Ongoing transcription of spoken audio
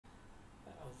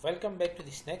Welcome back to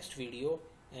this next video,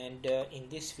 and in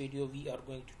this video we are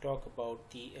going to talk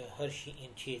about the Hershey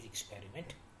and Chase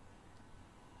experiment.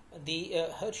 The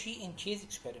Hershey and Chase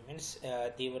experiments,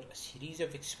 they were a series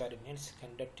of experiments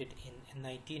conducted in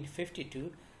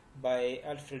 1952 by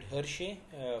Alfred Hershey,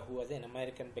 who was an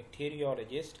American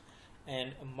bacteriologist,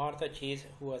 and Martha Chase,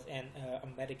 who was an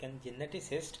American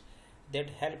geneticist, that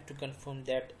helped to confirm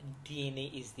that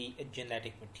DNA is the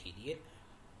genetic material.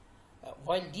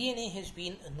 While DNA has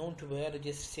been known to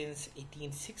biologists since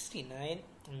 1869,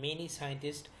 many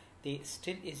scientists they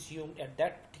still assumed at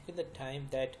that particular time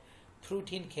that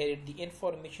protein carried the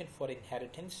information for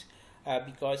inheritance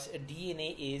because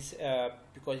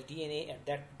DNA at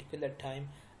that particular time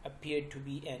appeared to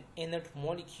be an inert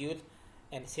molecule,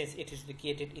 and since it is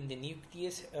located in the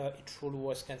nucleus, its role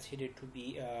was considered to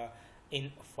be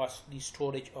in the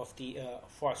storage of the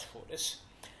phosphorus.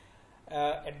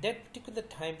 At that particular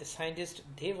time, the scientists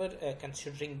they were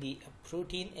considering the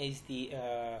protein as the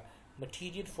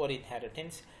material for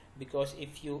inheritance, because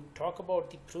if you talk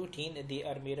about the protein, they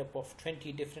are made up of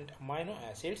 20 different amino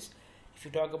acids. If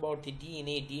you talk about the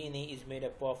DNA is made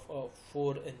up of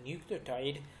 4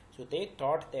 nucleotides. So they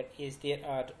thought that as there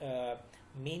are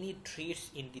many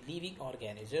traits in the living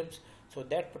organisms, so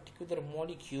that particular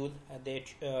molecule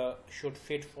that should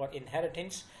fit for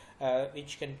inheritance,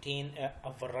 which contain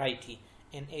a variety,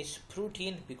 and as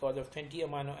protein, because of 20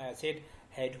 amino acid,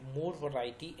 had more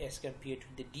variety as compared to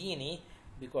the DNA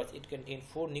because it contained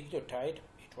 4 nucleotides.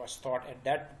 It was thought at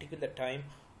that particular time.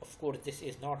 Of course, this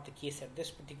is not the case at this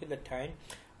particular time,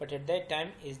 but at that time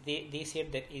is they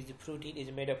said that is the protein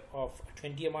is made up of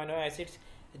 20 amino acids,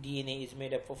 the DNA is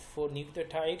made up of 4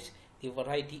 nucleotides, the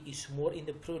variety is more in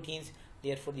the proteins,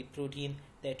 therefore the protein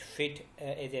that fit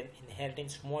as an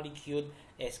inheritance molecule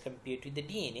as compared to the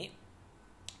DNA.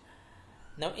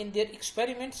 Now in their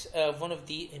experiments, one of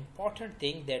the important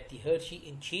thing that the Hershey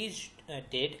and Chase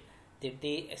did, that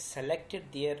they selected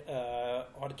their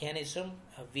organism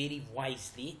very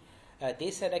wisely.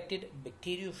 They selected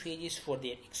bacteriophages for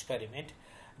their experiment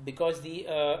because the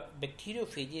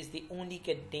bacteriophages they only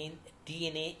contain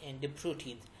DNA and the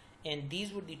proteins, and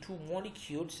these were the two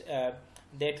molecules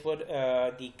that were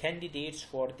the candidates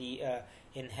for the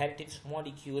inheritance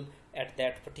molecule at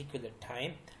that particular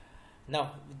time.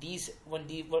 Now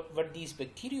what these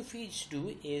bacteriophages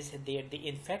do is they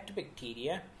infect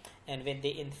bacteria, and when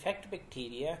they infect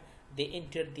bacteria, they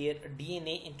enter their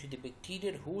DNA into the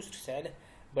bacterial host cell,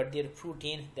 but their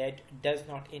protein that does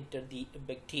not enter the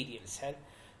bacterial cell.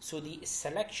 So the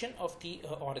selection of the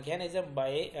organism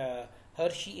by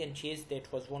Hershey and Chase,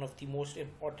 that was one of the most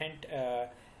important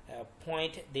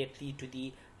point that lead to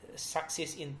the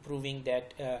success in proving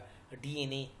that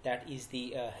DNA that is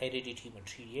the hereditary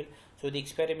material. So the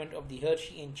experiment of the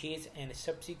Hershey and Chase and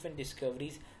subsequent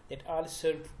discoveries that all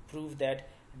served to prove that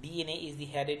DNA is the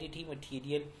hereditary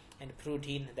material and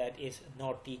protein that is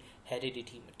not the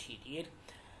hereditary material.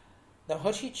 Now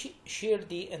Hershey shared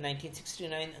the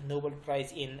 1969 Nobel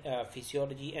Prize in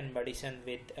Physiology and Medicine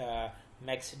with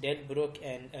Max Delbruck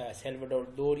and Salvador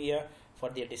Doria for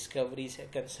their discoveries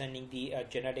concerning the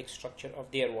genetic structure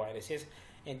of their viruses,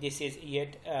 and this is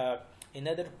yet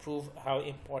another proof how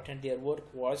important their work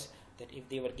was, that if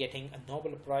they were getting a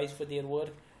Nobel Prize for their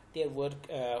work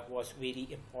was very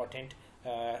important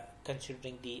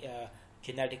considering the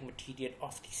genetic material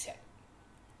of the cell.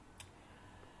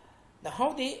 Now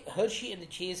how Hershey and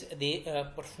Chase they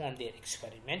performed their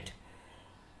experiment.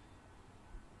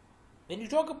 When you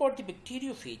talk about the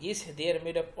bacteriophages, they are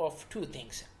made up of two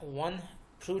things, one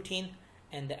protein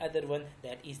and the other one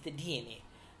that is the DNA.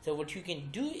 So what you can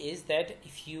do is that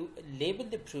if you label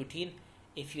the protein,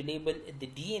 if you label the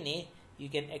DNA, you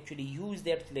can actually use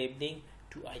that labeling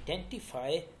to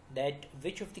identify that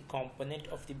which of the component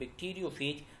of the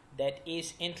bacteriophage that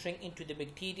is entering into the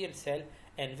bacterial cell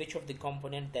and which of the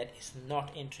component that is not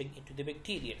entering into the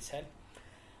bacterial cell.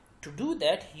 To do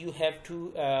that, you have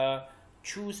to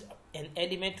choose an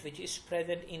element which is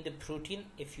present in the protein.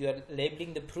 If you are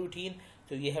labeling the protein,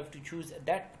 so you have to choose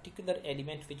that particular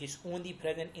element which is only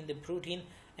present in the protein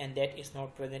and that is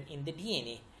not present in the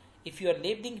DNA. If you are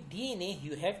labeling DNA,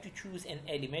 you have to choose an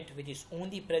element which is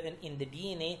only present in the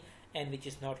DNA and which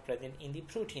is not present in the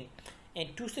protein.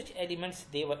 And two such elements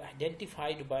they were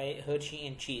identified by Hershey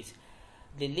and Chase.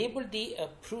 They labeled the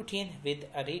protein with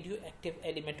a radioactive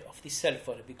element of the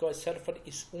sulfur, because sulfur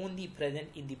is only present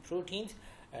in the proteins.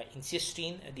 In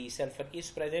cysteine, the sulfur is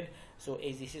present, so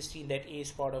as the cysteine that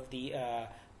is part of the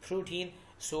protein.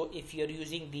 So if you are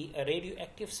using the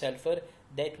radioactive sulfur,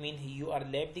 that means you are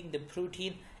labeling the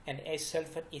protein, and as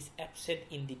sulfur is absent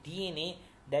in the DNA,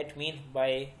 that means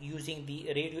by using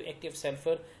the radioactive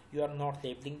sulfur you are not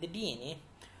labeling the DNA.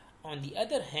 On the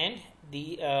other hand,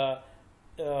 the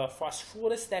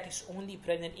phosphorus that is only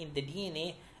present in the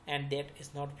DNA and that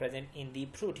is not present in the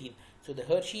protein. So the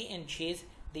Hershey and Chase,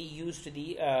 they used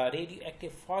the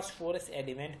radioactive phosphorus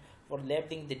element for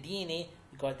labeling the DNA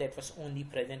because that was only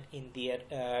present in the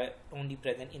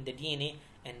DNA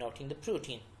and not in the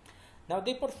protein. Now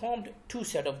they performed two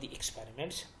set of the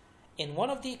experiments. In one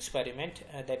of the experiment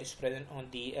that is present on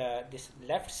the this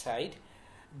left side,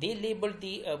 they labeled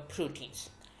the proteins.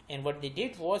 And what they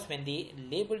did was, when they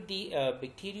labeled the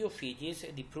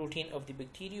bacteriophages, the protein of the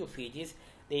bacteriophages,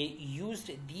 they used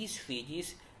these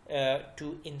phages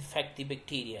to infect the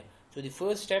bacteria. So the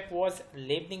first step was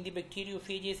labeling the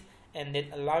bacteriophages and then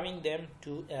allowing them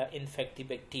to infect the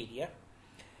bacteria.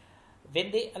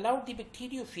 When they allowed the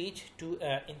bacteriophage to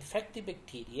infect the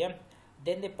bacteria,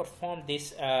 then they performed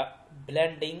this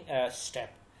blending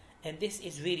step. And this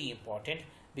is very important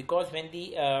because when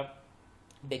the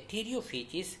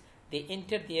bacteriophages, they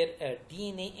enter their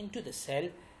DNA into the cell,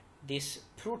 this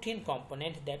protein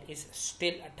component that is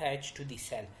still attached to the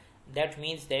cell. That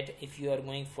means that if you are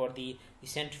going for the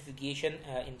centrifugation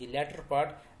in the latter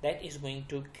part, that is going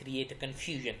to create a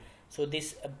confusion. So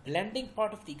this blending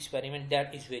part of the experiment,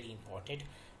 that is very important,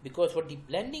 because what the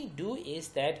blending do is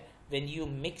that when you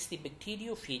mix the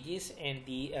bacteriophages and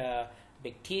the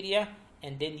bacteria,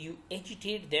 and then you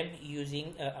agitate them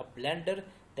using a blender,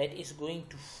 that is going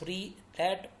to free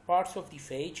that parts of the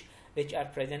phage which are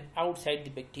present outside the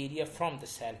bacteria from the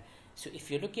cell. So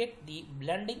if you look at the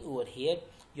blending over here,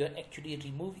 you are actually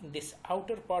removing this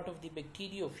outer part of the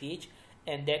bacteriophage,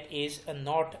 and that is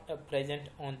not present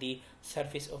on the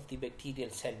surface of the bacterial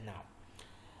cell now.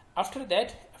 After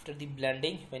that, after the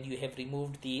blending, when you have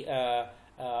removed the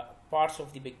parts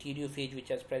of the bacteriophage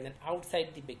which are present outside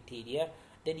the bacteria,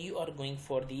 then you are going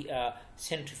for the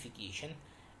centrifugation.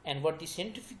 And what the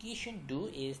centrifugation do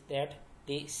is that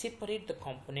they separate the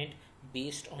component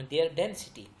based on their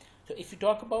density. So if you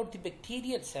talk about the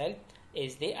bacterial cell,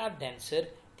 as they are denser,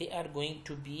 they are going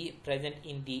to be present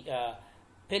in the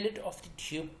pellet of the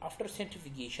tube after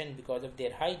centrifugation because of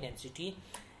their high density.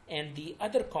 And the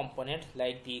other component,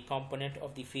 like the component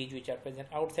of the phage which are present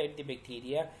outside the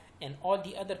bacteria, and all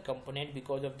the other component,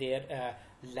 because of their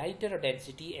lighter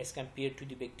density as compared to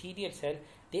the bacterial cell,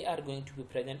 they are going to be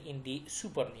present in the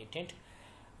supernatant.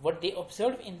 What they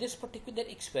observed in this particular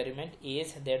experiment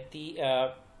is that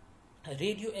the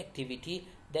radioactivity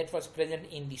that was present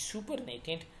in the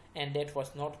supernatant and that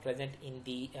was not present in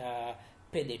the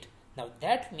pellet. Now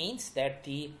that means that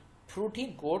the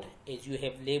protein code, as you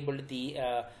have labeled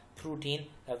the protein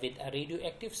with a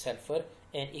radioactive sulfur,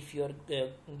 and if you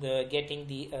are getting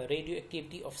the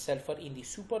radioactivity of sulfur in the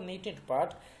supernatant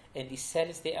part and the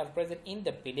cells they are present in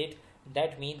the pellet,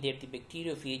 that means that the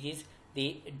bacteriophages,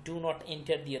 they do not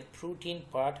enter their protein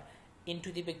part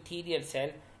into the bacterial cell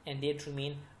and they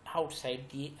remain outside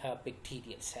the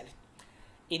bacterial cell.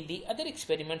 In the other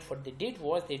experiment, what they did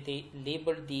was that they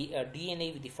labeled the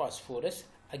DNA with the phosphorus.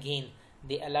 Again,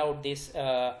 they allowed this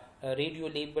radio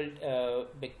labeled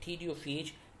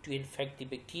bacteriophage to infect the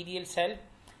bacterial cell.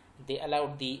 They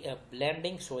allowed the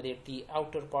blending so that the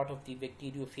outer part of the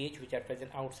bacteriophage which are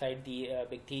present outside the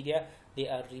bacteria, they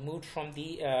are removed from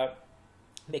the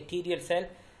bacterial cell.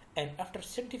 And after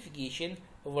centrifugation,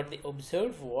 what they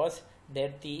observed was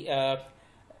that the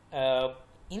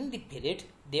in the pellet,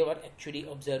 they were actually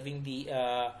observing the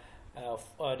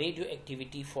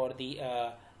radioactivity for the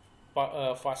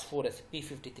phosphorus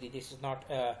P53. This is not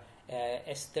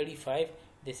S35,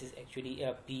 this is actually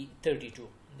P32.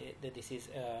 This is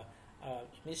a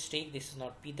mistake. This is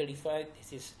not P35,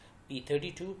 this is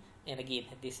P32, and again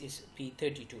this is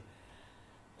P32.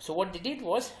 So what they did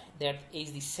was that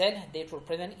is the cell that were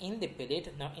present in the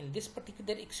pellet. Now in this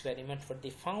particular experiment, what they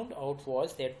found out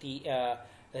was that the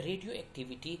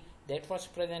radioactivity that was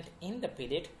present in the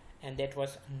pellet and that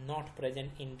was not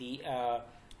present in the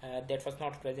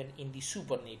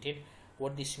supernatant.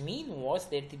 What this mean was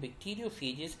that the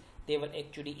bacteriophages, they were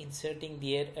actually inserting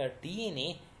their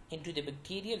DNA into the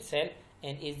bacterial cell,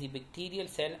 and as the bacterial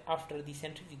cell after the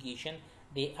centrifugation,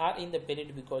 they are in the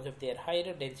pellet because of their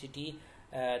higher density.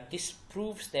 This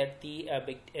proves that the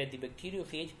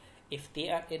bacteriophage, if they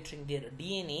are entering their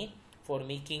DNA for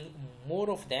making more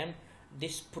of them,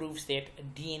 this proves that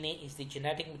DNA is the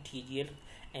genetic material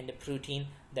and the protein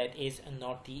that is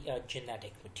not the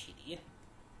genetic material.